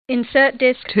Insert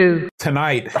disc 2.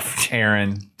 Tonight,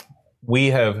 Aaron, we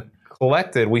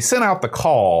sent out the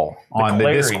call on the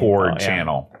Discord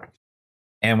channel.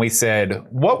 And we said,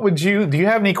 do you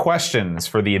have any questions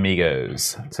for the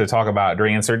amigos to talk about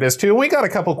during Insert Disc 2? And we got a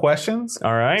couple questions.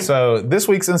 All right. So this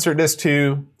week's Insert Disc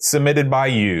 2, submitted by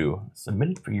you.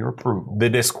 Submitted for your approval. The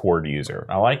Discord user.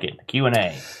 I like it.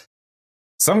 Q&A.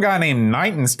 Some guy named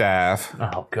Nightenstaff.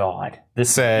 Oh, God. You're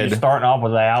starting off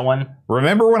with that one?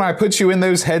 Remember when I put you in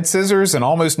those head scissors and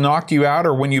almost knocked you out,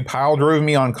 or when you pile drove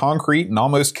me on concrete and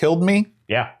almost killed me?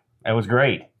 Yeah, that was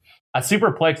great. I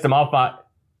superplexed him off my...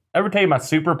 Ever tell you my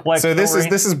superplex So this story?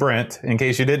 is Brent, in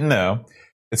case you didn't know.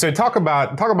 So talk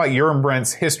about your and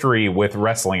Brent's history with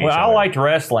wrestling. Well, I liked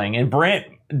wrestling, and Brent,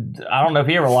 I don't know if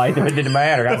he ever liked it, but it didn't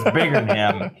matter. I was bigger than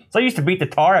him. So I used to beat the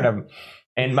tar out of him.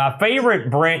 And my favorite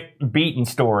Brent beaten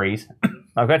stories,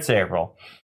 I've got several.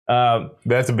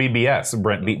 That's a BBS,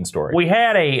 Brent beaten story.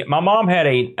 My mom had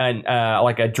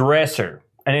a dresser,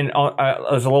 and then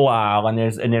there's a little aisle, and then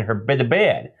the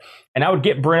bed. And I would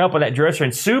get Brent up on that dresser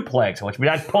and suplex him, which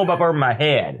means I'd pull him up over my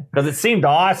head because it seemed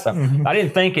awesome. I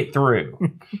didn't think it through.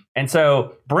 And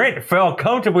so Brent fell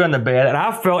comfortably on the bed, and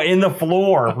I fell in the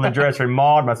floor from the dresser and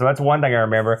mauled myself. That's one thing I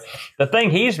remember. The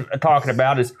thing he's talking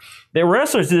about is the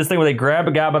wrestlers do this thing where they grab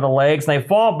a guy by the legs, and they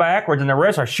fall backwards, and the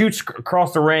wrestler shoots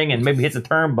across the ring and maybe hits a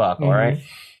turnbuckle, right?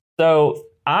 So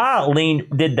I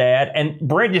did that, and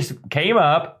Brent just came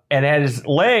up and had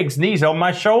his knees on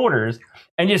my shoulders,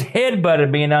 and just headbutted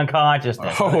me in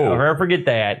unconsciousness. I'll never forget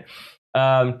that.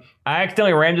 I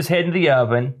accidentally rammed his head into the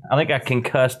oven. I think I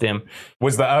concussed him.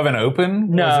 Was the oven open?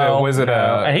 No. Was it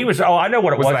and he was, I know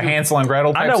what it was. Was it a Hansel and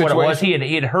Gretel type situation? I know what it was. He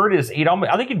had hurt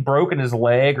I think he'd broken his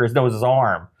leg or his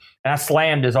arm. And I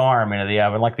slammed his arm into the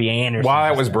oven like the Anderson.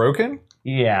 While it was broken?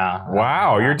 Yeah.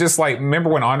 Wow. You're just like,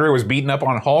 remember when Andre was beating up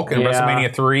on Hulk in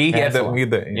WrestleMania 3?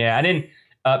 Yeah, I didn't.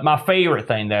 My favorite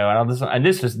thing, though, and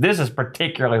this is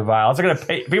particularly vile.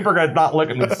 People are going to not look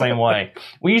at me the same way.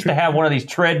 We used to have one of these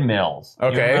treadmills.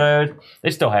 Okay. They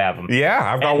still have them. Yeah,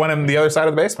 I've got one in the other side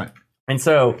of the basement. And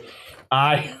so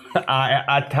I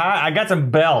got some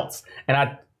belts, and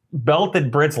I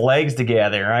belted Brent's legs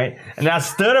together, right? And I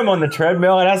stood him on the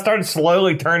treadmill, and I started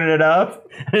slowly turning it up.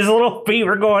 His little feet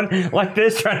were going like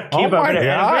this, trying to keep up. And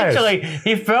eventually,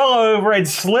 he fell over and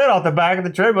slid off the back of the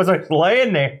treadmill. So he's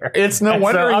laying there. It's no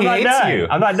wonder he hates you.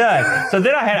 I'm not done. So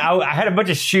then I had a bunch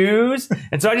of shoes,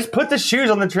 and so I just put the shoes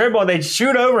on the treadmill, and they'd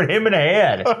shoot over him in the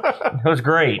head. It was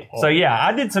great. So yeah,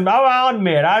 I did some. I'll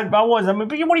admit, but what are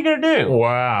you going to do?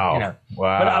 Wow.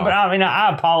 Wow. But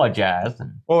I apologized.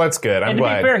 Well, that's good. I'm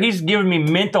glad. To be fair, he's given me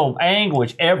mental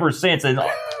anguish ever since. And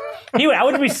I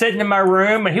would be sitting in my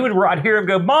room, and I'd hear him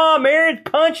go, "Mom, Aaron's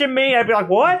punching me." I'd be like,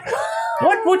 "What?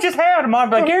 What just happened?" Mom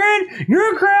would be like, "Aaron,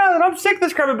 you're a crowd, and I'm sick of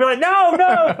this crowd." I'd be like, "No."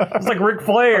 It's like Ric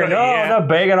Flair. No,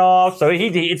 begging off. So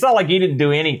it's not like he didn't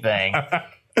do anything.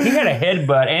 He had a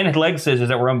headbutt and leg scissors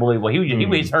that were unbelievable.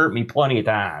 He hurt me plenty of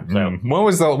times. So. When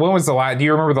was the last? Do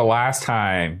you remember the last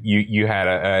time you had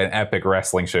an epic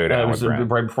wrestling showdown? It was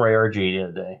right before ARG the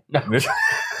other day.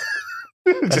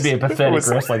 That'd be a pathetic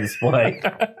wrestling display.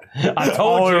 I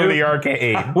told all you. Over the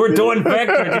arcade. We're doing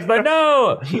Vector. He's like,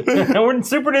 no. We're in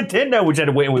Super Nintendo, which had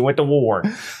to wait. We went to war.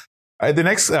 The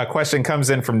next question comes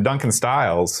in from Duncan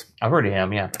Styles. I've heard of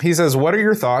him, yeah. He says, what are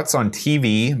your thoughts on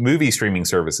TV movie streaming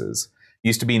services?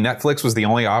 Used to be Netflix was the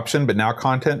only option, but now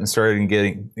content is starting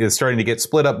to get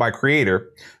split up by creator.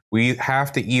 We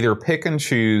have to either pick and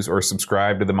choose or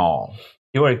subscribe to them all.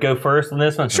 You want to go first on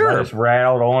this one? Sure. Just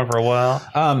rattled on for a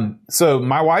while. So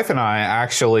my wife and I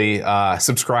actually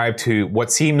subscribe to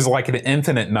what seems like an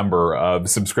infinite number of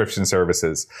subscription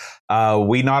services.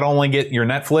 We not only get your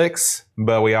Netflix,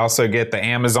 but we also get the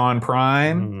Amazon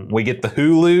Prime. We get the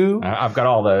Hulu. I've got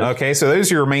all those. Okay, so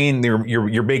those are your main,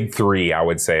 your big three, I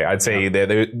would say. I'd say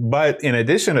that. But in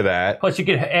addition to that, plus you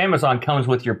get Amazon comes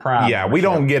with your Prime. Yeah, we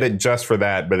don't get it just for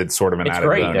that, but it's sort of an added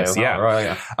bonus. Though. Yeah,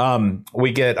 right,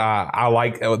 we get. I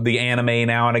like the anime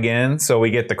now and again, so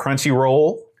we get the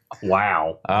Crunchyroll.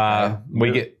 Wow.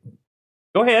 We get.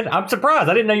 Go ahead. I'm surprised.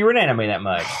 I didn't know you were in anime that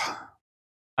much.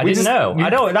 I didn't know. I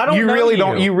don't. You really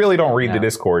don't. You really don't read the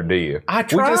Discord, do you? I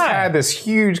tried. We just had this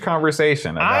huge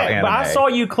conversation about anime. But I saw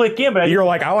you click in, but you're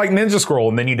like, I like Ninja Scroll,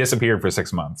 and then you disappeared for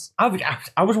 6 months. I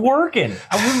was working.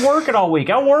 I was working all week.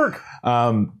 I work.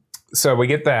 So we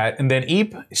get that, and then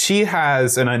Eep, she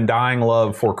has an undying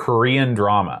love for Korean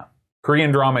drama.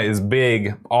 Korean drama is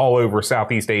big all over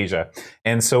Southeast Asia.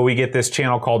 And so we get this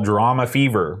channel called Drama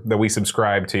Fever that we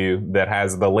subscribe to that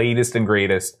has the latest and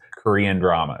greatest Korean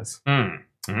dramas.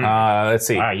 Let's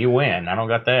see. Wow, you win. I don't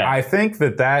got that. I think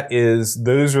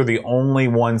those are the only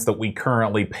ones that we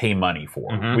currently pay money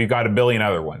for. We've got a billion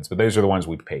other ones, but those are the ones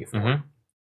we pay for.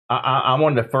 I'm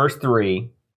one of the first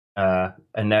three,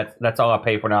 and that's all I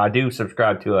pay for now. I do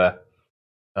subscribe to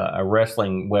a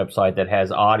wrestling website that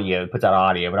has audio, puts out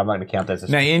audio, but I'm not going to count that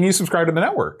as and you subscribe to the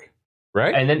network,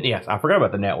 right? And then, yes, I forgot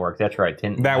about the network. That's right.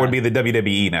 That would be the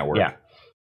WWE network. Yeah.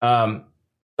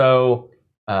 So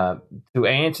to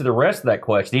answer the rest of that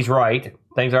question, he's right.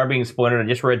 Things are being splintered. I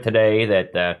just read today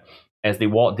that as the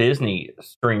Walt Disney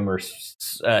streamer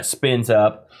spins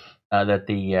up, that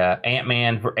the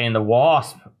Ant-Man and the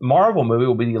Wasp Marvel movie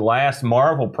will be the last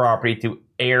Marvel property to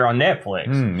air on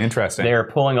Netflix. Interesting. They're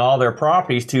pulling all their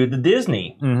properties to the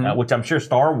Disney, which I'm sure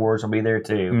Star Wars will be there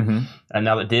too. And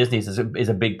now that Disney's is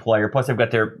a big player, plus they've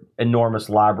got their enormous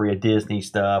library of Disney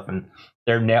stuff and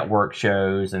their network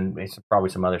shows and probably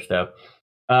some other stuff.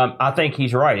 I think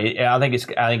he's right. I think it's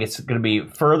going to be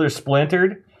further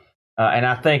splintered, and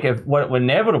I think what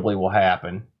inevitably will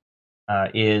happen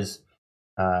is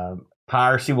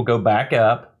piracy will go back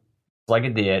up like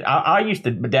it did. I used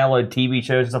to download TV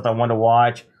shows and stuff I wanted to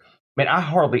watch. Man, I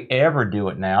hardly ever do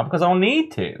it now because I don't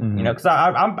need to. You know, because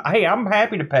I'm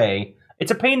happy to pay. It's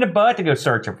a pain in the butt to go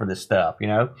searching for this stuff, you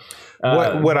know.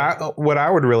 What I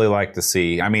would really like to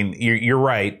see, I mean, you're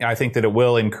right. I think that it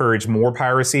will encourage more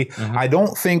piracy. I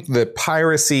don't think that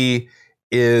piracy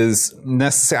is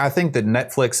necessary. I think that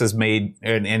Netflix has made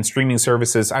and streaming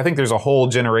services. I think there's a whole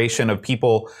generation of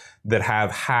people that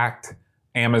have hacked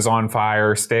Amazon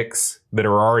Fire Sticks that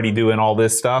are already doing all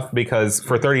this stuff because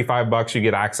for $35 you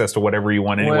get access to whatever you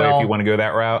want anyway if you want to go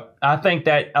that route. I think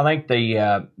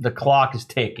the clock is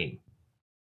ticking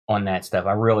on that stuff.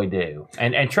 I really do.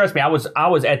 And trust me, I was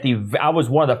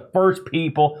one of the first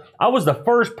people. I was the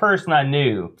first person I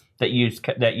knew that used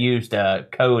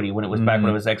Kodi when it was back when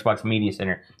it was Xbox Media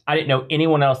Center. I didn't know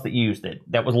anyone else that used it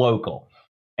that was local.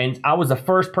 And I was the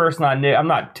first person I knew. I'm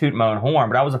not tooting my own horn,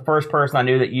 but I was the first person I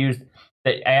knew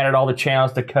that added all the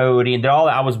channels to Kodi and did all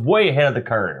that. I was way ahead of the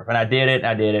curve, and I did it,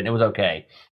 and it was okay.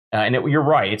 And you're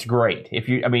right, it's great.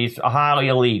 It's highly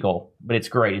illegal, but it's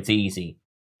great. It's easy.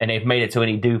 And they've made it so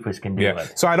any doofus can do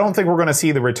it. So I don't think we're going to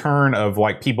see the return of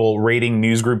like people rating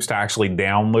news groups to actually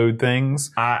download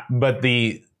things. I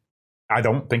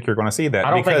don't think you're going to see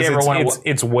that because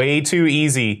it's way too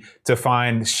easy to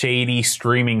find shady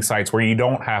streaming sites where you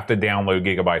don't have to download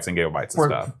gigabytes and gigabytes of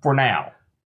stuff. For now,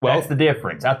 well, that's the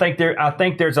difference. I think I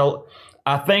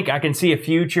can see a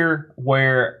future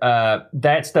where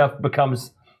that stuff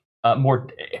becomes more.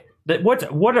 You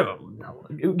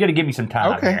got to give me some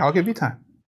time. Okay, here. I'll give you time.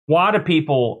 Why do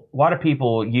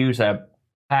people use a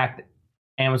hacked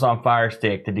Amazon Fire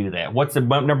Stick to do that? What's the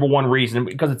number one reason?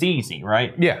 Because it's easy,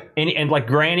 right? Yeah. And like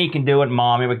Granny can do it,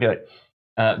 Mommy can do it.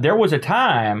 There was a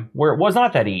time where it was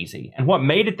not that easy, and what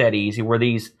made it that easy were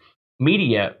these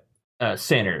media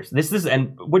centers.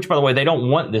 Which, by the way, they don't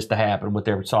want this to happen with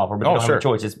their software, but they don't have a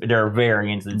choice. There are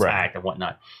variants that's hacked and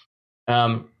whatnot.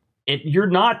 You're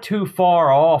not too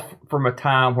far off from a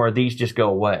time where these just go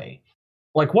away.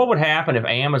 Like, what would happen if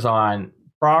Amazon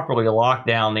properly locked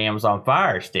down the Amazon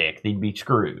Fire Stick? They'd be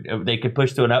screwed. They could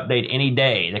push to an update any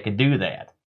day. They could do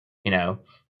that. You know,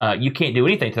 you can't do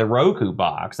anything to the Roku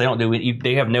box. They don't do it.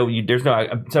 They have no. There's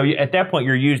no. So at that point,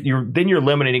 you're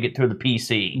limiting it to the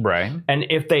PC. Right. And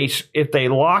if they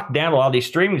lock down a lot of these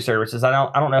streaming services, I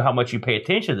don't know how much you pay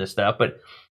attention to this stuff, but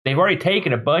they've already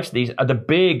taken a bunch of these. The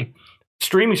big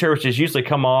streaming services usually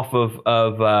come off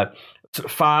of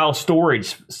file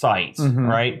storage sites,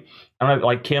 right? I don't know,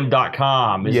 like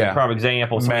Kim.com is a prime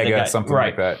example. Something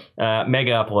like that.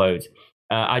 Mega Uploads.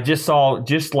 I just saw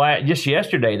just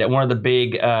yesterday that one of the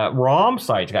big ROM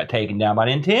sites got taken down by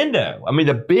Nintendo. I mean,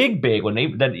 the big one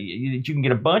that you can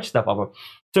get a bunch of stuff off of.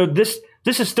 So this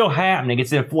is still happening.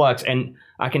 It's in flux, and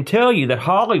I can tell you that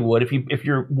Hollywood, if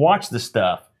you watch the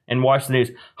stuff and watch the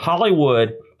news,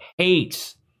 Hollywood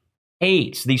hates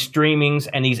these streamings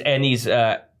and these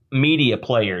media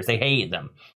players. They hate them.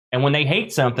 And when they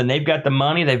hate something, they've got the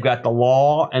money, they've got the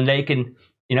law, and they can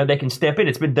step in.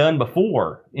 It's been done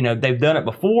before. They've done it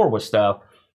before with stuff.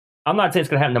 I'm not saying it's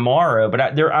going to happen tomorrow, but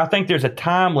I think there's a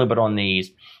time limit on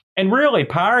these. And really,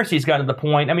 piracy's gotten to the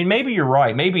point. I mean, maybe you're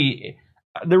right. Maybe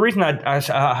the reason I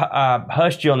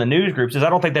hushed you on the news groups is I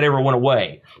don't think that ever went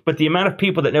away. But the amount of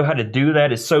people that know how to do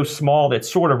that is so small that it's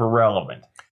sort of irrelevant.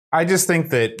 I just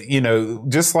think that,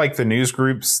 just like the news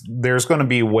groups, there's going to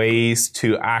be ways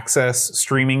to access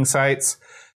streaming sites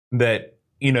that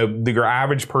your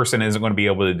average person isn't going to be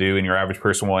able to do, and your average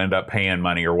person will end up paying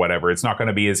money or whatever. It's not going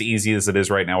to be as easy as it is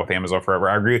right now with Amazon Forever.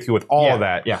 I agree with you with all of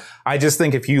that. Yeah. I just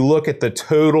think if you look at the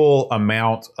total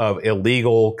amount of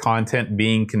illegal content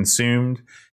being consumed,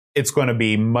 it's going to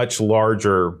be much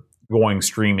larger going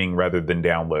streaming rather than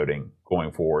downloading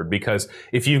going forward. Because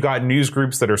if you've got news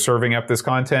groups that are serving up this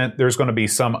content, there's going to be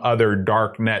some other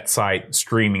dark net site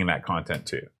streaming that content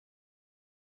too.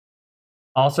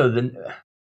 Also, the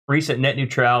recent net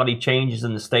neutrality changes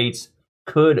in the states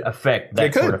could affect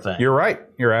that sort of thing. You're right.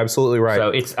 You're absolutely right. So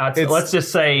it's let's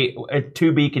just say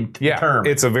to be determined.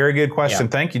 It's a very good question.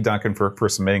 Yeah. Thank you, Duncan, for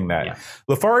submitting that. Yeah.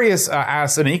 Lefarius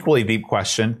asks an equally deep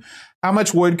question. How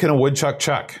much wood can a woodchuck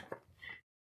chuck?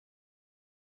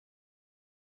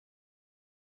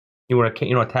 You want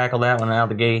to tackle that one out of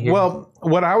the gate here? Well,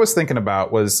 what I was thinking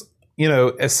about was,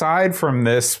 aside from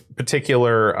this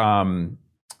particular,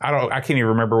 I can't even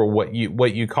remember what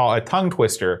you call a tongue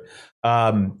twister.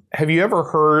 Have you ever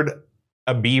heard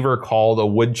a beaver called a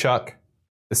woodchuck?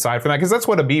 Aside from that, because that's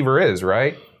what a beaver is,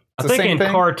 right? I think in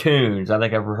cartoons, I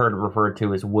think I've heard it referred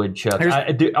to as woodchucks.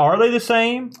 Are they the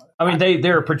same? I mean,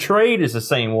 they're portrayed as the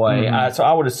same way, so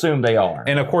I would assume they are.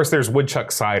 And of course, there's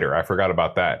woodchuck cider. I forgot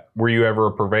about that. Were you ever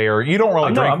a purveyor? You don't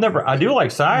really drink. I've never. I do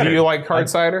like cider. Do you like hard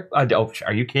cider? I do.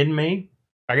 Are you kidding me?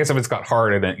 I guess if it's got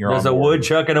hard in it, you're There's on board. a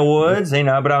woodchuck in the woods,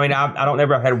 but I mean, I don't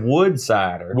never had wood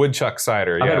cider. Woodchuck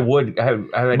cider, yeah. I had wood. I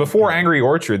had, before Angry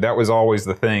Orchard, that was always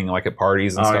the thing, like at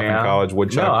parties and stuff in college.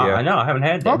 Woodchuck, no, I know, I haven't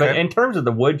had that. Okay. But in terms of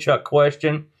the woodchuck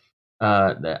question,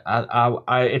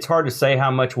 it's hard to say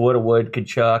how much wood a wood could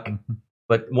chuck.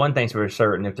 But one thing's for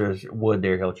certain: if there's wood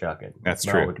there, he'll chuck it. That's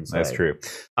true. That's true.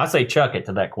 I say chuck it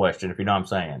to that question, if you know what I'm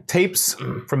saying. Tapes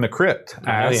from the Crypt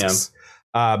asks.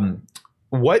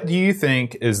 What do you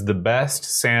think is the best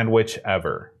sandwich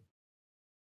ever?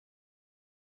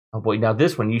 Oh boy, now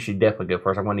this one you should definitely go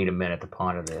first. I'm going to need a minute to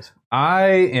ponder this. I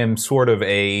am sort of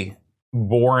a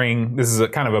boring, this is a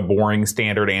kind of a boring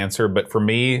standard answer, but for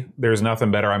me, there's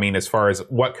nothing better. I mean, as far as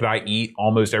what could I eat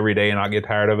almost every day and not get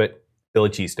tired of it?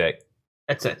 Philly cheesesteak.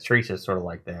 That's it. Teresa's sort of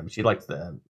like that, but she likes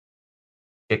the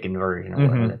chicken version or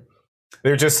whatever.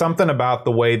 There's just something about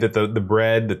the way that the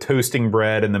bread, the toasting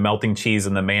bread and the melting cheese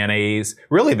and the mayonnaise,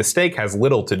 really the steak has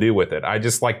little to do with it. I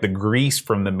just like the grease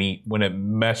from the meat when it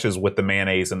meshes with the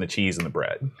mayonnaise and the cheese and the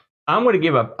bread. I'm going to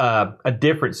give a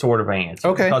different sort of answer.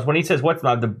 Okay. Because when he says, what's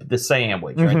the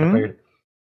sandwich, right?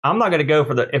 I'm not going to go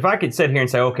for if I could sit here and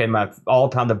say, okay, my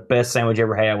all-time the best sandwich I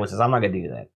ever had was this, I'm not going to do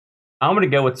that. I'm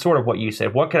going to go with sort of what you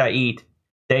said. What could I eat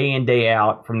day in, day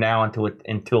out from now until at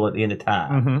the end of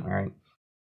time? All right.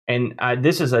 And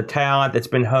this is a talent that's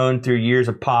been honed through years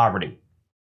of poverty.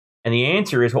 And the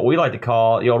answer is what we like to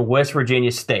call the old West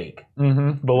Virginia steak.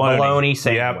 Bologna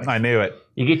sandwich. Yep, I knew it.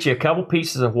 You get you a couple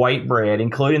pieces of white bread,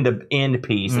 including the end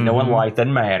piece that no one likes,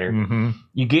 doesn't matter.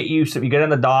 You get on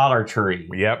the Dollar Tree.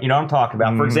 Yep. You know what I'm talking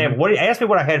about. For example, ask me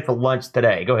what I had for lunch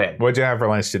today. Go ahead. What'd you have for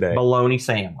lunch today? Bologna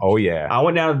sandwich. Oh, yeah. I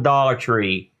went down to the Dollar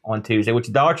Tree on Tuesday, which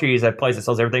Dollar Tree is that place that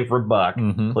sells everything for $1,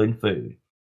 including food.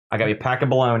 I got me a pack of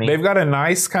bologna. They've got a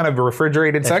nice kind of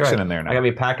refrigerated section in there now. I got me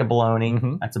a pack of bologna.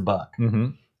 That's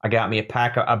 $1. I got me a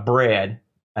pack of bread.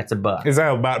 That's $1. Is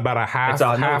that about a half? It's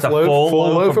a loaf,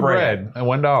 full loaf of bread and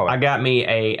 $1. I got me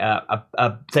a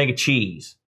thing of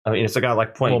cheese. I mean, it's got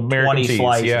like 20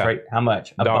 slices. Yeah. Right? How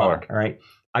much? $1. All right.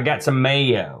 I got some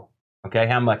mayo. Okay,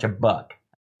 how much? $1.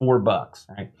 $4.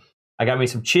 Right. I got me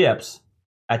some chips.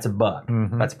 That's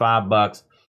 $1. That's $5. And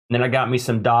then I got me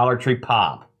some Dollar Tree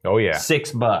pop. Oh yeah,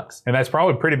 $6, and that's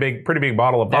probably a pretty big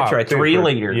bottle of pop. That's right, 3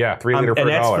 liter. Yeah, 3 liter for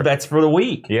 $1. That's for the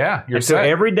week. Yeah, you're set. So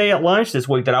every day at lunch this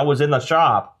week that I was in the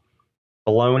shop,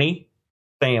 bologna,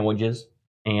 sandwiches,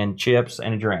 and chips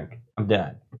and a drink. I'm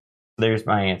done. There's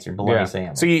my answer. Bologna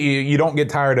sandwich. So you don't get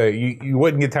tired of you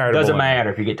wouldn't get tired. Doesn't of bologna.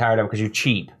 matter if you get tired of it because you're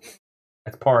cheap.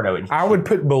 That's part of it. I would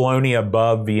put bologna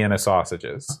above Vienna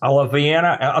sausages. I love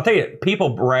Vienna. I'll tell you,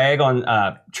 people brag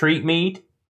on treat meat.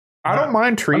 I don't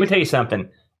mind treat. Let me tell you something.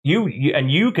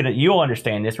 You'll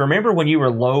understand this. Remember when you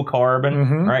were low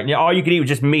carbon, right? And all you could eat was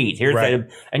just meat.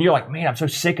 And you're like, man, I'm so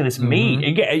sick of this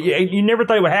meat. You never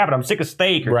thought it would happen. I'm sick of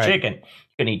steak or chicken. You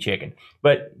couldn't eat chicken,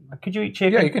 but could you eat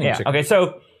chicken? Yeah, you can eat chicken. Okay,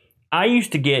 so I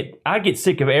get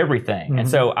sick of everything, and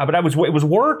so it was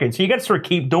working. So you got to sort of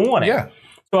keep doing it. Yeah.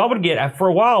 So I would get for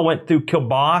a while. I went through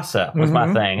kielbasa was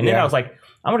my thing, and then I was like,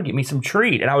 I'm going to get me some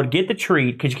treat, and I would get the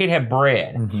treat because you can't have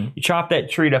bread. You chop that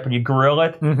treat up and you grill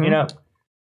it.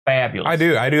 Fabulous. I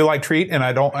do like treat, and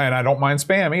I don't mind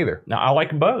Spam either. No, I like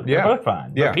them both. Yeah. They're both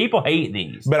fine. Yeah. But people hate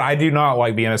these. But I do not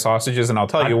like Vienna sausages, and I'll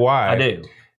tell you why. I do.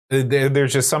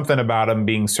 There's just something about them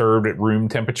being served at room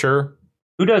temperature.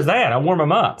 Who does that? I warm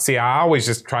them up. See, I always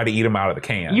just try to eat them out of the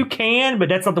can. You can, but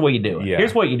that's not the way you do it. Yeah.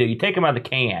 Here's what you do. You take them out of the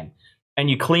can and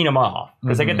you clean them off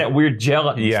because they get that weird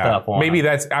gelatin stuff on Maybe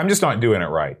them. I'm just not doing it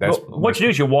right. That's What you do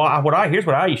is here's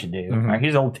what I used to do. Right,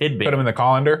 here's a little tidbit. Put them in the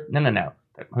colander? No.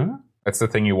 Huh? That's the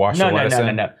thing you wash the lettuce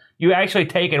in? No. You actually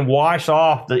take and wash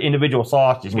off the individual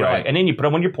sausages, right? And then you put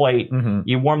them on your plate.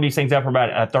 You warm these things up for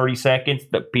about 30 seconds.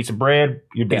 The piece of bread,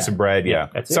 you're done. Piece of bread, yeah.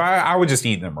 That's so it. I would just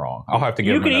eat them wrong. I'll have to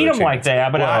give You them can eat them like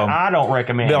that, but I don't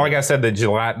recommend it. Like I said, the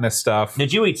gelatinous stuff.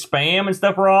 Did you eat Spam and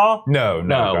stuff raw? No.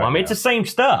 I mean, it's the same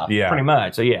stuff, pretty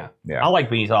much. So, yeah. I like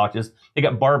bean sausages. They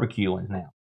got barbecue ones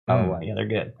now. Oh, yeah, they're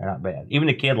good. They're not bad. Even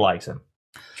the kid likes them.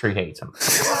 Tree hates them.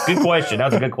 Good question. That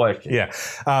was a good question. Yeah.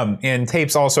 And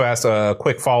Tapes also asked a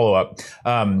quick follow-up.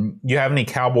 You have any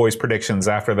Cowboys predictions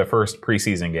after the first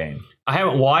preseason game? I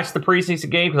haven't watched the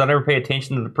preseason game because I never pay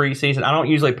attention to the preseason. I don't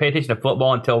usually pay attention to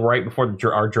football until right before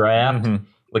our draft,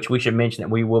 which we should mention that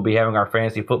we will be having our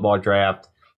fantasy football draft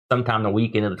sometime the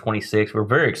weekend of the 26th. We're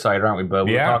very excited, aren't we, Bub?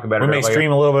 We'll talk about it. We may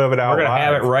stream a little bit of it out. We're going to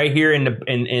have it right here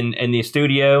in the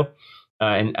studio.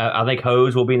 And I think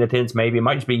Hose will be in attendance. Maybe it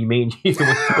might just be me and you.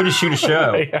 We'll just shoot a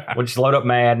show. We'll just load up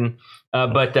Madden.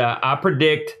 But I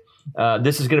predict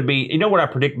this is going to be. You know what I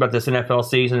predict about this NFL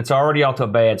season? It's already off to a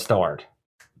bad start.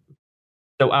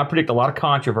 So I predict a lot of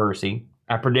controversy.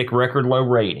 I predict record low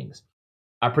ratings.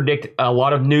 I predict a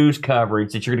lot of news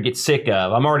coverage that you're going to get sick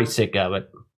of. I'm already sick of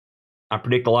it. I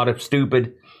predict a lot of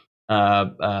stupid,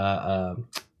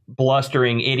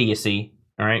 blustering idiocy.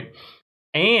 All right,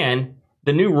 and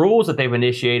the new rules that they've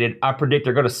initiated, I predict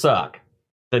they're going to suck.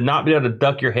 The not be able to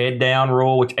duck your head down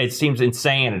rule, which it seems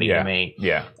insanity to me.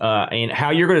 Yeah. And how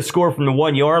you're going to score from the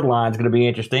 1 yard line is going to be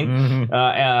interesting.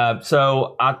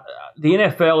 So the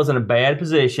NFL is in a bad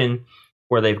position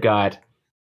where they've got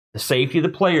the safety of the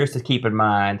players to keep in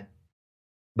mind,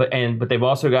 but they've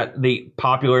also got the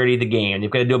popularity of the game. They've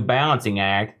got to do a balancing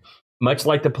act, much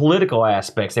like the political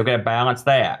aspects. They've got to balance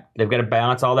that. They've got to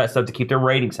balance all that stuff to keep their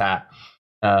ratings high.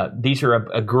 These are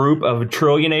a group of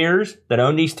trillionaires that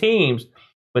own these teams,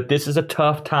 but this is a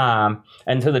tough time.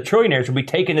 And so the trillionaires will be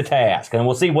taken to task, and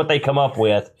we'll see what they come up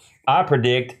with. I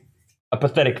predict a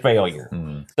pathetic failure.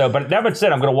 So, but that being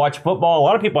said, I'm going to watch football. A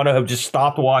lot of people I know have just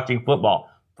stopped watching football.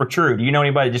 For true. Do you know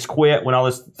anybody that just quit when all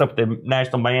this stuff, the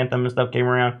national anthem and stuff came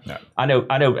around? No. I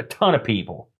know a ton of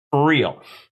people, for real,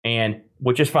 and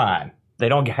which is fine. They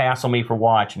don't hassle me for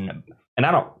watching them, and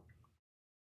I don't.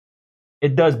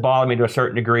 It does bother me to a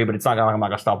certain degree, but it's not like I'm not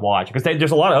going to stop watching. Because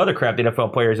there's a lot of other crap the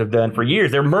NFL players have done for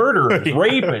years. They're murderers,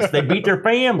 rapists. They beat their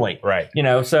family. Right.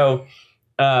 So,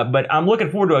 but I'm looking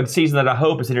forward to a season that I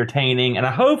hope is entertaining. And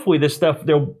hopefully this stuff,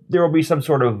 there will be some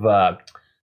sort of,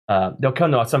 they'll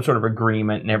come to some sort of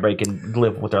agreement and everybody can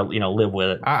live with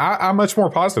it. I'm much more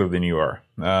positive than you are.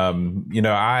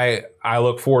 I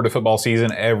look forward to football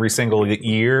season every single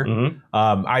year.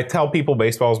 I tell people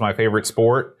baseball is my favorite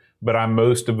sport, but I'm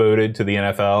most devoted to the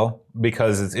NFL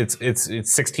because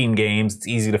it's 16 games. It's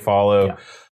easy to follow. Yeah.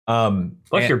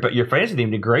 Plus, your fantasy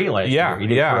team did great last year. You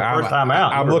did for the first time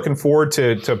out. I'm looking forward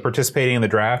to participating in the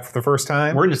draft for the first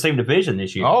time. We're in the same division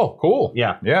this year. Oh, cool.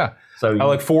 Yeah. So I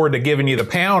look forward to giving you the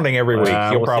pounding every week.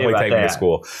 You'll probably take me to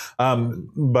school. I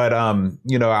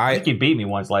think you beat me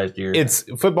once last year.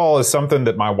 Football is something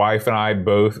that my wife and I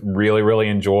both really, really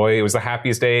enjoy. It was the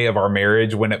happiest day of our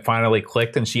marriage when it finally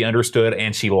clicked and she understood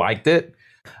and she liked it.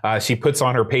 She puts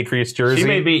on her Patriots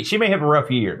jersey. She may have a rough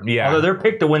year. Yeah. Although they're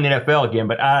picked to win the NFL again,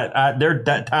 but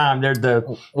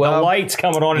the lights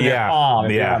coming on in their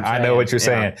palm. Yeah, I know what you're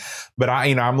saying. But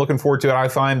I'm looking forward to it. I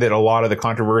find that a lot of the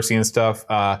controversy and stuff,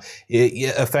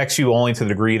 it affects you only to the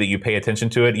degree that you pay attention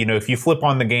to it. If you flip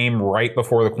on the game right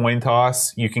before the coin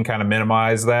toss, you can kind of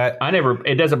minimize that.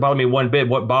 It doesn't bother me one bit.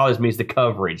 What bothers me is the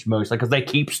coverage mostly because they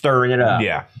keep stirring it up.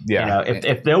 Yeah.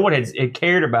 If no one had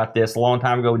cared about this a long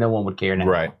time ago, no one would care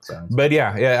now. Right. But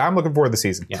yeah, I'm looking forward to the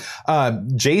season. Yeah.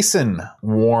 Jason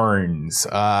Warnes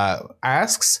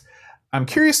asks, I'm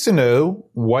curious to know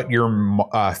what your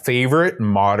favorite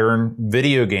modern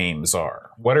video games are.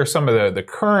 What are some of the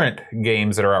current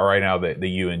games that are out right now that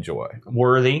you enjoy?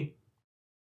 Worthy.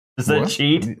 Is that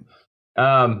cheat?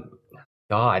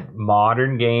 God,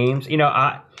 modern games.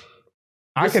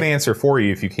 I can answer for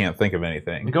you if you can't think of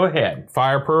anything. Go ahead.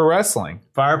 Fire Pro Wrestling.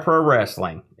 Fire Pro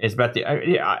Wrestling is about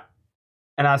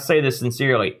and I say this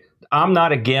sincerely. I'm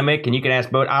not a gimmick, and you can ask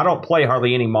both. I don't play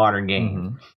hardly any modern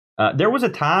games. There was a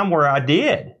time where I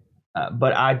did,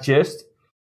 but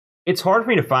it's hard for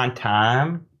me to find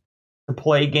time to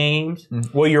play games.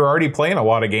 Well, you're already playing a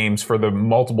lot of games for the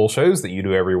multiple shows that you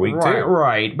do every week, too.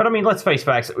 Right. But I mean, let's face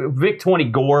facts. Vic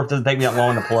 20 Gorf doesn't take me that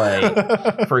long to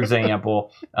play, for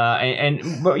example.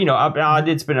 But you know, I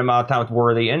did spend a lot of time with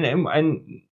Worthy,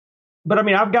 but I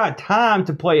mean, I've got time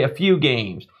to play a few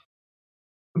games.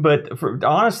 But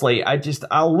honestly,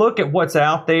 I look at what's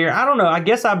out there. I don't know. I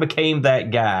guess I became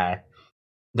that guy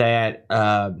that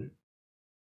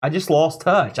I just lost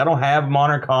touch. I don't have a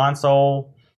modern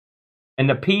console. And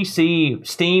the PC,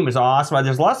 Steam is awesome.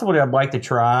 There's lots of what I'd like to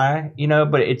try, you know,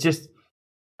 but it's just,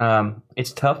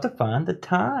 it's tough to find the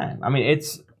time. I mean,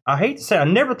 I hate to say, I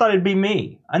never thought it'd be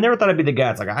me. I never thought I'd be the guy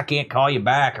that's like, I can't call you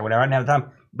back or whatever. I didn't have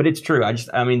time. But it's true.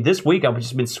 I mean, this week I've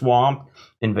just been swamped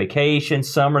in vacation.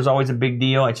 Summer's always a big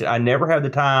deal. I never have the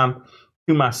time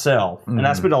to myself. And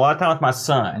I spend a lot of time with my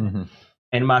son.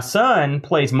 And my son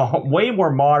plays way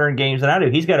more modern games than I do.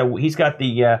 He's got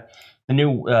the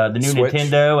new Switch.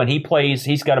 Nintendo, and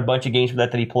he's got a bunch of games for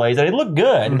that he plays. They look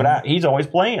good, but he's always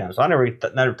playing them, so I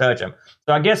never touch them.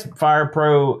 So I guess Fire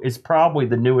Pro is probably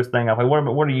the newest thing I play.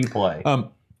 What do you play?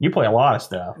 You play a lot of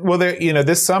stuff. Well,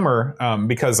 this summer,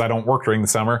 because I don't work during the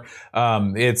summer, I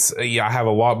have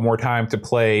a lot more time to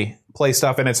play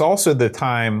stuff, and it's also the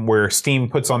time where Steam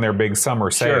puts on their big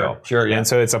summer sale. Sure, yeah. And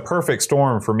so it's a perfect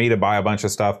storm for me to buy a bunch of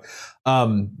stuff.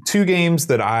 2 games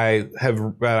that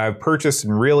I've purchased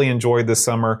and really enjoyed this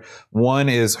summer. One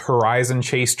is Horizon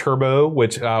Chase Turbo,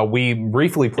 which we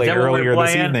briefly played earlier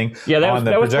this evening. Yeah,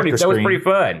 that was pretty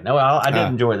fun. No, I did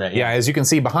enjoy that. Yeah, as you can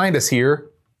see behind us here,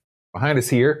 I've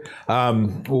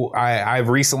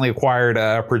recently acquired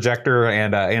a projector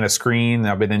and a screen.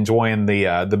 I've been enjoying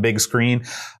the big screen.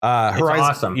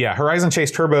 Awesome. Yeah, Horizon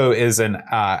Chase Turbo is an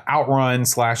Outrun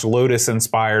 / Lotus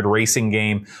inspired racing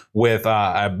game with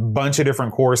a bunch of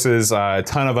different courses, a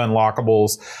ton of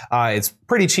unlockables. It's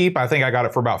pretty cheap. I think I got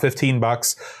it for about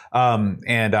 $15.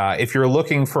 If you're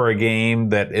looking for a game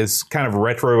that is kind of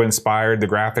retro inspired, the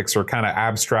graphics are kind of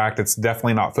abstract. It's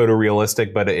definitely not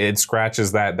photorealistic, but it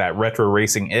scratches that retro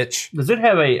racing itch. Does it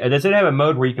have a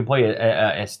mode where you can play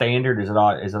a standard? Is it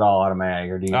all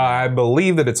automatic, or do you? I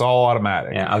believe that it's all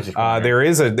automatic. Yeah, I was just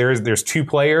there's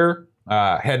 2-player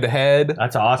head to head.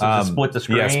 That's awesome. To split the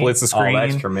screen. Yeah, splits the screen. Oh,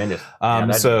 that's tremendous.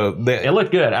 It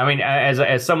looked good. I mean,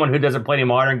 as someone who doesn't play any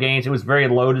modern games, it was very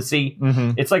Lotus-y.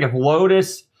 It's like if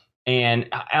Lotus and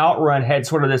Outrun had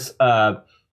sort of this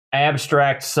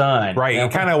abstract sun. Right. You know,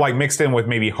 kind of like mixed in with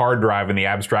maybe Hard Drive and the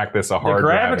abstractness of Hard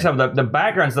Drive. The graphics of the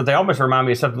backgrounds, that they almost remind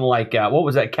me of something like, what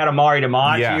was that, Katamari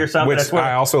Damacy or something? Which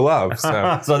I also love.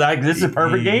 So, this is a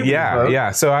perfect game.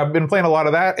 Yeah. So I've been playing a lot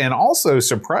of that. And also,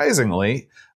 surprisingly,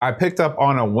 I picked up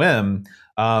on a whim,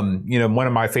 one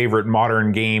of my favorite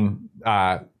modern game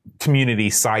community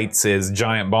sites is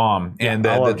Giant Bomb. And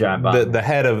I love Giant Bomb. The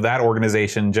head of that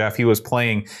organization, Jeff, he just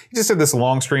did this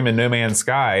long stream in No Man's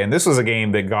Sky, and this was a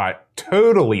game that got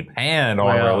totally panned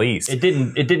on release. It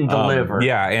didn't deliver.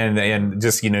 Yeah, and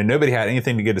just, nobody had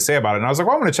anything good to say about it. And I was like,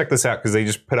 well, I'm going to check this out because they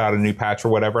just put out a new patch or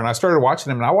whatever. And I started watching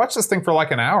them, and I watched this thing for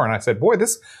like an hour, and I said, boy,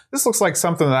 this looks like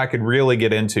something that I could really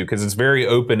get into because it's very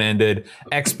open-ended,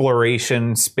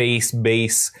 exploration, space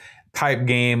base type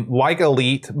game, like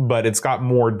Elite, but it's got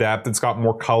more depth, it's got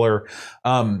more color.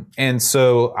 And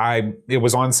so it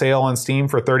was on sale on Steam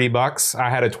for $30. I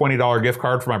had a $20 gift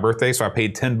card for my birthday, so I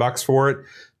paid $10 for it.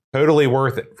 Totally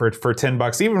worth it for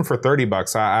 $10, even for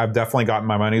 $30. I've definitely gotten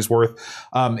my money's worth.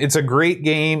 It's a great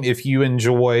game if you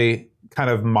enjoy kind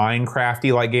of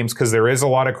Minecrafty like games, because there is a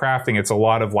lot of crafting. It's a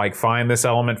lot of like find this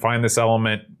element, put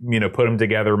them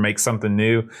together, make something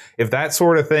new. If that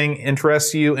sort of thing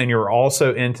interests you and you're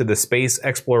also into the space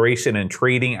exploration and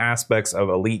trading aspects of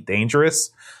Elite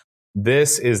Dangerous,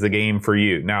 this is the game for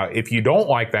you. Now, if you don't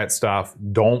like that stuff,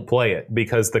 don't play it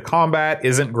because the combat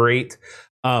isn't great.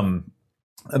 There's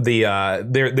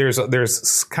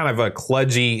kind of a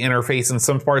kludgy interface in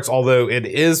some parts, although it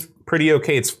is pretty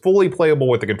okay. It's fully playable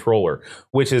with the controller,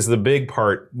 which is the big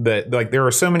part. That like there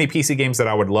are so many PC games that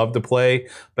I would love to play,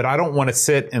 but I don't want to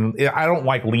sit and I don't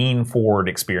like lean forward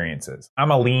experiences.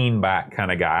 I'm a lean back kind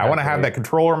of guy. I want to have that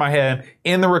controller in my head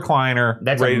in the recliner,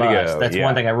 ready to go. That's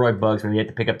one thing that really bugs me. You have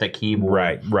to pick up that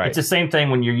keyboard. Right. It's the same thing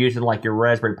when you're using like your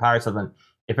Raspberry Pi or something.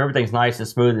 If everything's nice and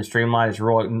smooth and streamlined, it's a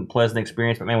real pleasant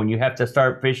experience. But man, when you have to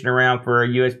start fishing around for a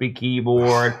USB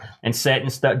keyboard and setting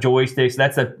stuff, joysticks,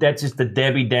 that's just the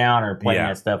Debbie Downer playing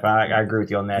that stuff. I agree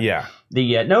with you on that. Yeah.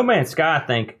 The No Man's Sky, I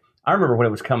think, I remember when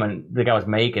it was coming, the guy was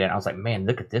making it. I was like, man,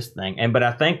 look at this thing. But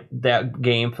I think that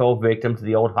game fell victim to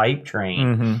the old hype train.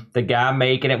 Mm-hmm. The guy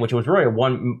making it, which was really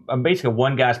basically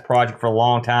one guy's project for a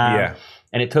long time. Yeah.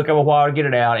 And it took him a while to get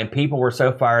it out, and people were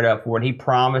so fired up for it. He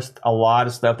promised a lot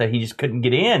of stuff that he just couldn't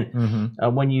get in.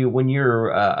 Mm-hmm. When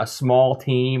you're a small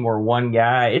team or one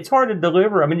guy, it's hard to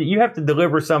deliver. I mean, you have to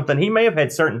deliver something. He may have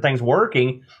had certain things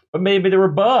working, but maybe there were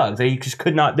bugs. He just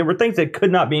could not. There were things that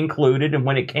could not be included, and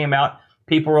when it came out,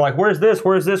 people were like, "Where's this?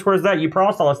 Where's this? Where's that?" You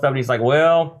promised all that stuff, and he's like,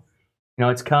 "Well,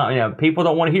 it's coming. People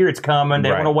don't want to hear it's coming. They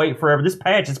want to wait forever." This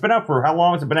patch, it's been out for how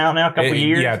long? Has it been out now? A couple of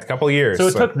years? Yeah, a couple of years. So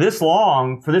it took this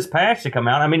long for this patch to come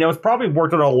out. I mean, it was probably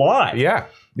worked on a lot. Yeah.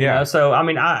 Yeah. So, I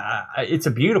mean, it's a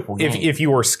beautiful game. If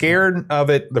you were scared of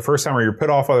it the first time or you're put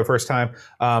off of it the first time,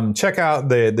 check out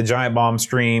the Giant Bomb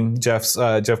stream, Jeff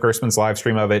Gerstmann's live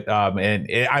stream of it.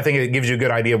 I think it gives you a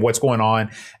good idea of what's going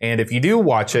on. And if you do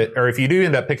watch it, or if you do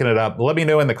end up picking it up, let me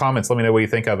know in the comments. Let me know what you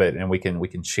think of it, and we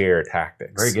can share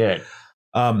tactics. Very good.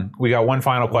 We got one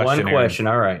final question. One question.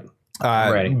 Aaron.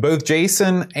 All right. Both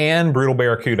Jason and Brutal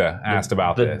Barracuda asked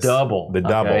about this. The double.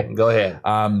 Okay, go ahead.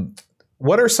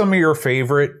 What are some of your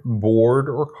favorite board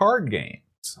or card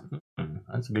games?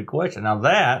 That's a good question. Now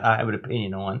that I have an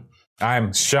opinion on.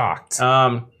 I'm shocked.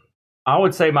 I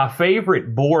would say my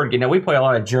favorite board game. Now we play a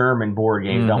lot of German board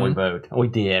games, don't we? Both. We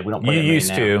did. We don't play. You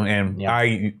used to, and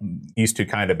I used to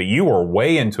kind of, but you were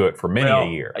way into it for many a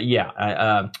year.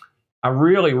 Yeah. I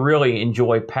really, really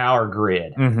enjoy Power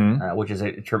Grid, which is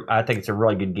I think it's a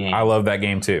really good game. I love that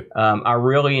game too. I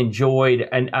really enjoyed,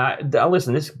 and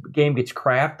listen, this game gets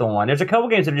crapped on. There's a couple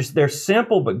games that they're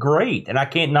simple but great, and I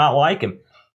can't not like them.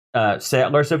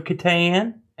 Settlers of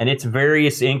Catan and its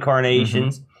various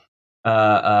incarnations.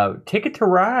 Ticket to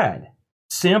Ride,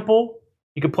 simple.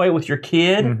 You can play it with your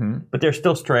kid, but there's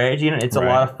still strategy in it. It's a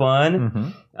lot of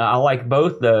fun. I like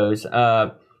both those.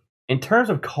 In terms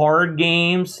of card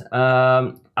games,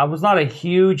 I was not a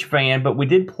huge fan, but we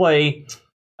did play.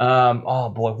 Oh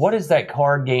boy, what is that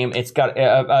card game? It's got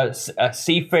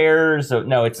Seafarers.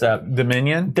 No, it's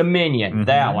Dominion. Dominion,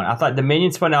 that one. I thought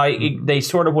Dominion's fun. Now they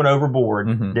sort of went overboard,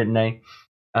 didn't they?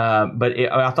 But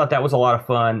I thought that was a lot of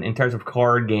fun in terms of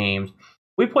card games.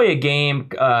 We play a game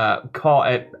called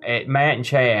at Matt and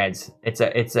Chad's.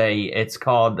 It's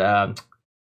called.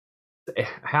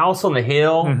 House on the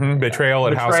Hill. Betrayal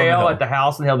at House on the Hill. Betrayal at the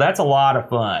House on the Hill. That's a lot of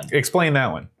fun. Explain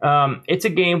that one. It's a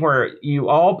game where you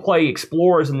all play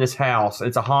explorers in this house.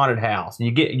 It's a haunted house.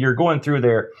 You're going through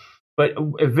there, but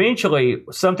eventually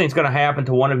something's going to happen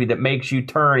to one of you that makes you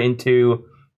turn into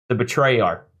the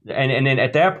betrayer. And then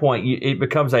at that point, it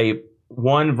becomes a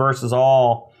one versus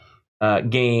all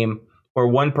game. Where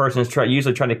one person is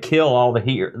usually trying to kill all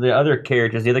the other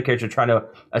characters. The other characters are trying to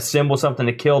assemble something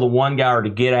to kill the one guy or to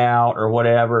get out or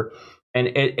whatever. And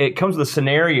it comes with a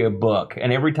scenario book.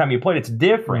 And every time you play it, it's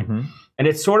different. And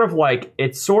it's sort of like,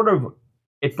 it's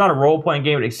not a role-playing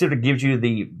game. It sort of gives you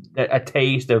a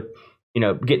taste of,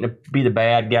 getting to be the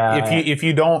bad guy. If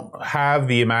you don't have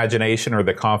the imagination or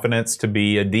the confidence to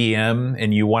be a DM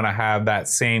and you want to have that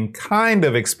same kind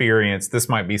of experience, this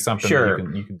might be something that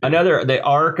you can do. The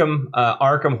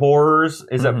Arkham Horrors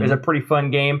is a pretty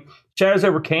fun game. Shadows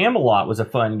over Camelot was a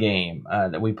fun game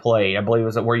that we played. I believe it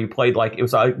was where you played it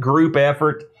was a group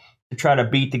effort to try to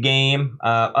beat the game.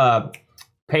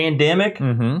 Pandemic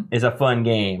is a fun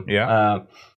game. Yeah.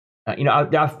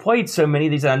 I've played so many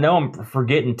of these, and I know I'm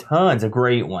forgetting tons of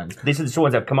great ones. These are the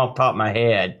ones that have come off the top of my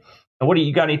head. And what do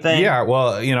you got? Anything? Yeah,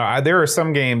 well, there are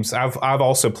some games. I've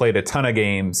also played a ton of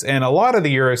games, and a lot of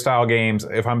the Euro style games,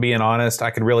 if I'm being honest,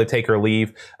 I could really take or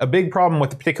leave. A big problem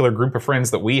with the particular group of friends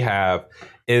that we have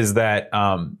is that,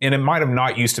 and it might have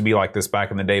not used to be like this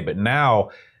back in the day, but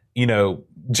now,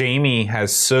 Jamie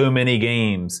has so many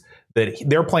games that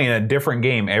they're playing a different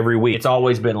game every week. It's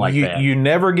always been like that. You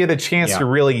never get a chance to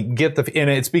really get and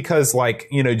it's because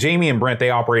Jamie and Brent, they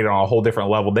operate on a whole different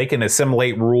level. They can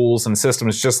assimilate rules and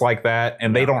systems just like that,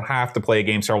 and they don't have to play a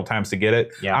game several times to get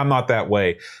it. Yeah. I'm not that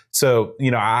way. So,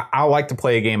 I like to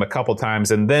play a game a couple times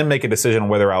and then make a decision on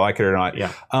whether I like it or not.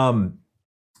 Yeah.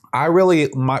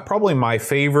 Probably my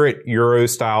favorite Euro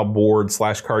style board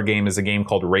 / card game is a game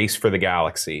called Race for the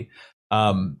Galaxy.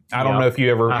 I don't know if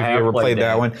you ever played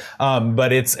that one.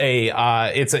 But it's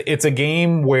a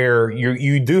game where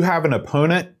you do have an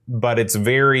opponent, but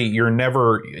you're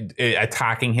never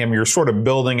attacking him. You're sort of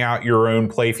building out your own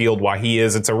play field while he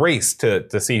is. It's a race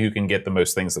to see who can get the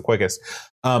most things the quickest.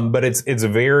 But it's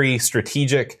very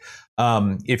strategic.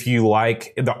 If you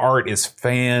like, the art is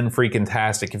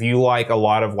fan-freaking-tastic. If you like a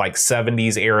lot of like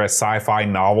 70s era sci-fi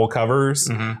novel covers,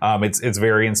 it's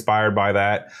very inspired by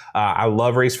that. I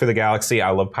love Race for the Galaxy. I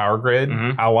love Power Grid.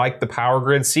 I like the Power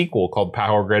Grid sequel called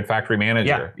Power Grid Factory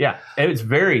Manager. Yeah. It's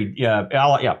very,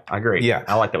 I agree. Yeah.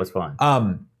 I like that was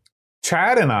fun.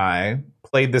 Chad and I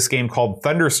played this game called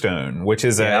Thunderstone, which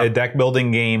is a deck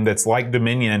building game that's like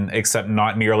Dominion, except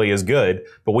not nearly as good.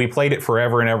 But we played it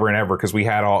forever and ever and ever because we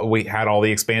had all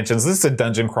the expansions. This is a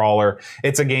dungeon crawler.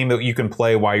 It's a game that you can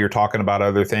play while you're talking about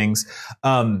other things.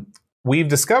 We've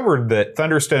discovered that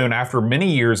Thunderstone, after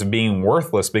many years of being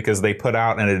worthless because they put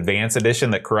out an advanced edition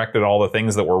that corrected all the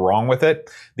things that were wrong with it,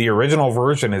 the original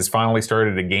version has finally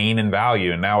started to gain in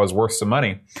value and now is worth some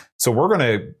money. So we're going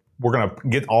to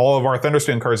get all of our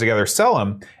Thunderstone cards together, sell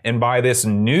them, and buy this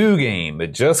new game that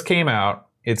just came out.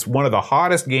 It's one of the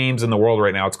hottest games in the world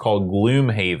right now. It's called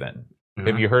Gloomhaven.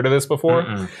 Have you heard of this before?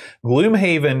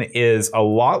 Gloomhaven is a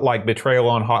lot like Betrayal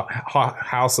on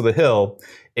House of the Hill,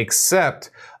 except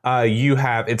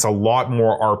it's a lot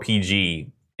more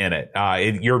RPG in it.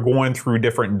 You're going through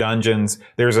different dungeons.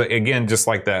 There's just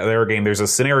like the other game, there's a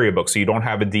scenario book, so you don't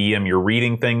have a DM. You're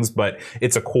reading things, but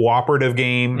it's a cooperative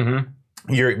game.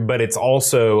 But it's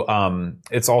also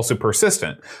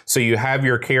persistent. So you have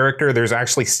your character. There's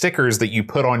actually stickers that you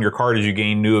put on your card as you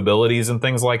gain new abilities and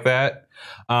things like that.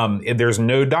 There's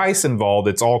no dice involved.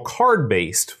 It's all card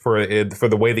based for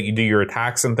the way that you do your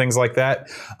attacks and things like that.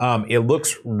 It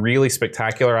looks really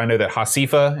spectacular. I know that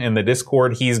Hasifa in the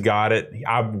Discord, he's got it.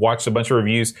 I've watched a bunch of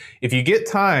reviews. If you get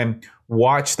time,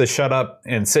 watch the Shut Up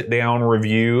and Sit Down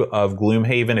review of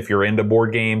Gloomhaven. If you're into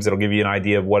board games, it'll give you an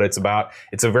idea of what it's about.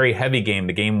 It's a very heavy game.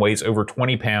 The game weighs over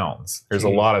 20 pounds. There's a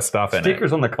lot of stuff in it.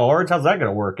 Stickers on the cards? How's that going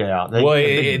to work out? They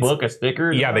give you a big book of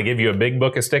stickers? Yeah, they give you a big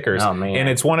book of stickers. Oh, man. And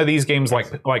it's one of these games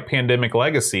like Pandemic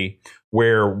Legacy,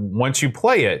 where once you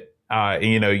play it,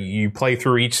 you play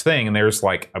through each thing, and there's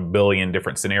like a billion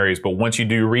different scenarios. But once you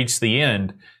do reach the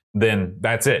end, then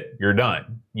that's it. You're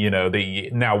done.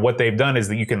 Now what they've done is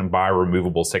that you can buy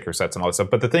removable sticker sets and all that stuff.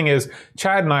 But the thing is,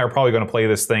 Chad and I are probably going to play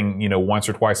this thing, once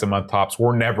or twice a month tops.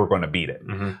 We're never going to beat it.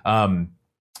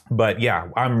 But yeah,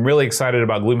 I'm really excited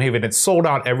about Gloomhaven. It's sold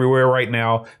out everywhere right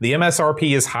now. The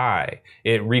MSRP is high.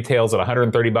 It retails at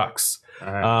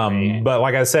 $130. But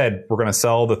like I said, we're going to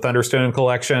sell the Thunderstone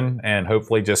collection and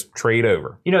hopefully just trade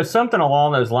over. Something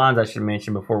along those lines I should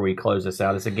mention before we close this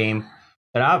out. It's a game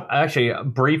that I actually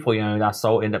briefly owned. I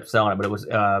ended up selling it, but it was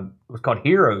called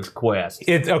Heroes Quest.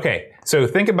 Okay. So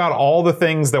think about all the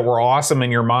things that were awesome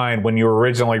in your mind when you were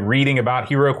originally reading about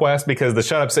Hero Quest, because the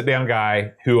Shut Up, Sit Down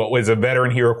guy, who was a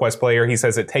veteran Hero Quest player, he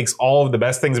says it takes all of the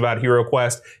best things about Hero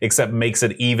Quest except makes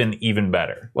it even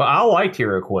better. Well, I liked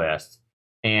Hero Quest,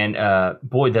 and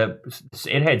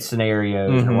it had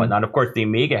scenarios and whatnot. Of course, the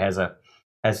Amiga has a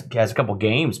couple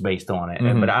games based on it,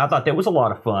 but I thought that was a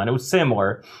lot of fun. It was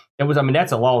similar.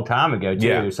 That's a long time ago too.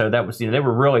 Yeah. So that was, they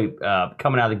were really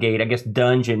coming out of the gate. I guess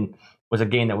Dungeon was a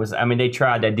game that was, they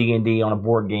tried that D&D on a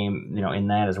board game, in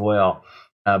that as well.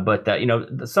 But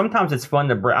sometimes it's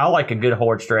fun I like a good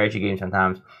horde strategy game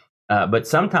sometimes. But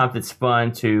sometimes it's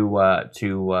fun to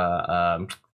do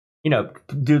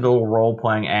the little role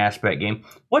playing aspect game.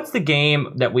 What's the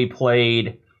game that we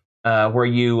played? Where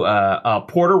you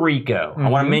Puerto Rico. I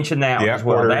want to mention that one as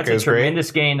well. That's a tremendous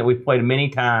game that we've played many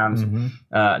times.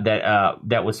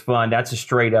 That was fun. That's a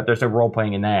straight up. There's no role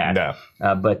playing in that. No.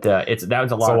 But that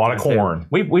was a lot of corn.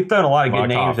 We've thrown a lot of good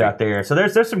names out there. So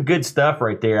there's some good stuff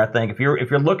right there. I think if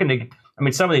you're looking to,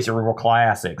 some of these are real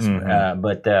classics.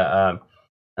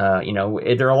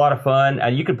 They're a lot of fun.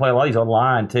 You can play a lot of these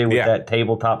online too with that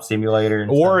tabletop simulator.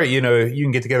 Or you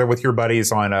can get together with your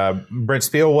buddies on Brent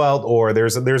Spielwelt, or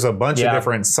there's a bunch of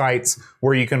different sites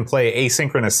where you can play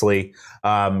asynchronously.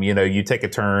 You take a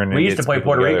turn. We used to play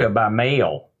Puerto Rico by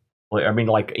mail.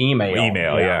 Like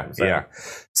email.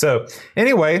 So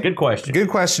anyway, good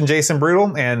question, Jason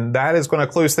Brutal, and that is going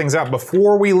to close things out.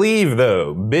 Before we leave,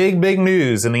 though, big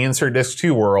news in the Insert Disc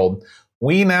 2 world.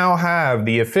 We now have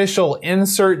the official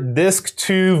Insert Disc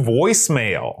 2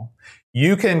 voicemail.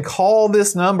 You can call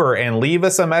this number and leave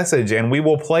us a message, and we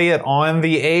will play it on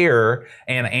the air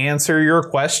and answer your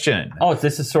question. Oh,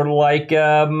 this is sort of like we've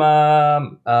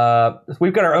got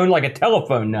our own, like a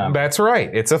telephone number. That's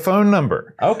right. It's a phone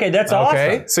number. Okay, that's awesome.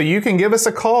 Okay, so you can give us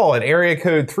a call at area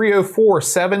code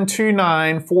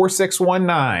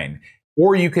 304-729-4619,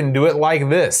 or you can do it like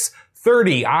this: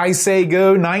 30 I say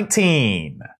go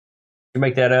 19. You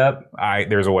make that up?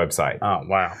 There's a website. Oh,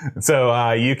 wow.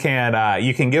 So you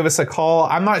can give us a call.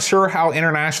 I'm not sure how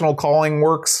international calling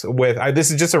works with, this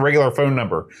is just a regular phone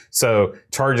number. So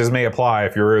charges may apply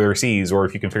if you're overseas or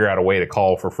if you can figure out a way to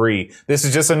call for free. This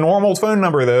is just a normal phone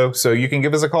number though. So you can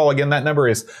give us a call. Again, that number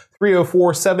is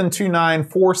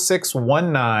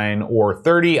 304-729-4619 or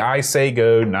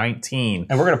 30-I-SAY-GO-19.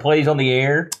 And we're going to play these on the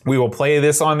air? We will play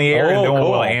this on the air and then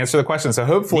we'll answer the question. So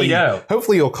hopefully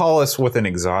you'll call us with an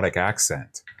exotic accent.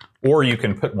 Or you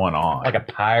can put one on. Like a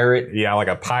pirate? Yeah, like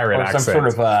a pirate or accent. Some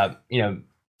sort of,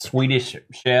 Swedish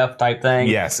chef type thing.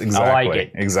 Yes, exactly. I like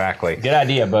it. Exactly. Good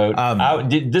idea, Boat.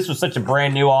 This was such a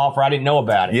brand new offer. I didn't know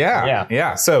about it.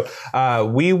 Yeah. So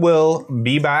we will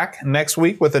be back next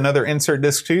week with another Insert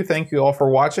Disc 2. Thank you all for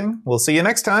watching. We'll see you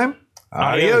next time.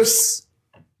 Adios.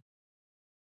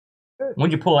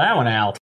 When'd you pull that one out?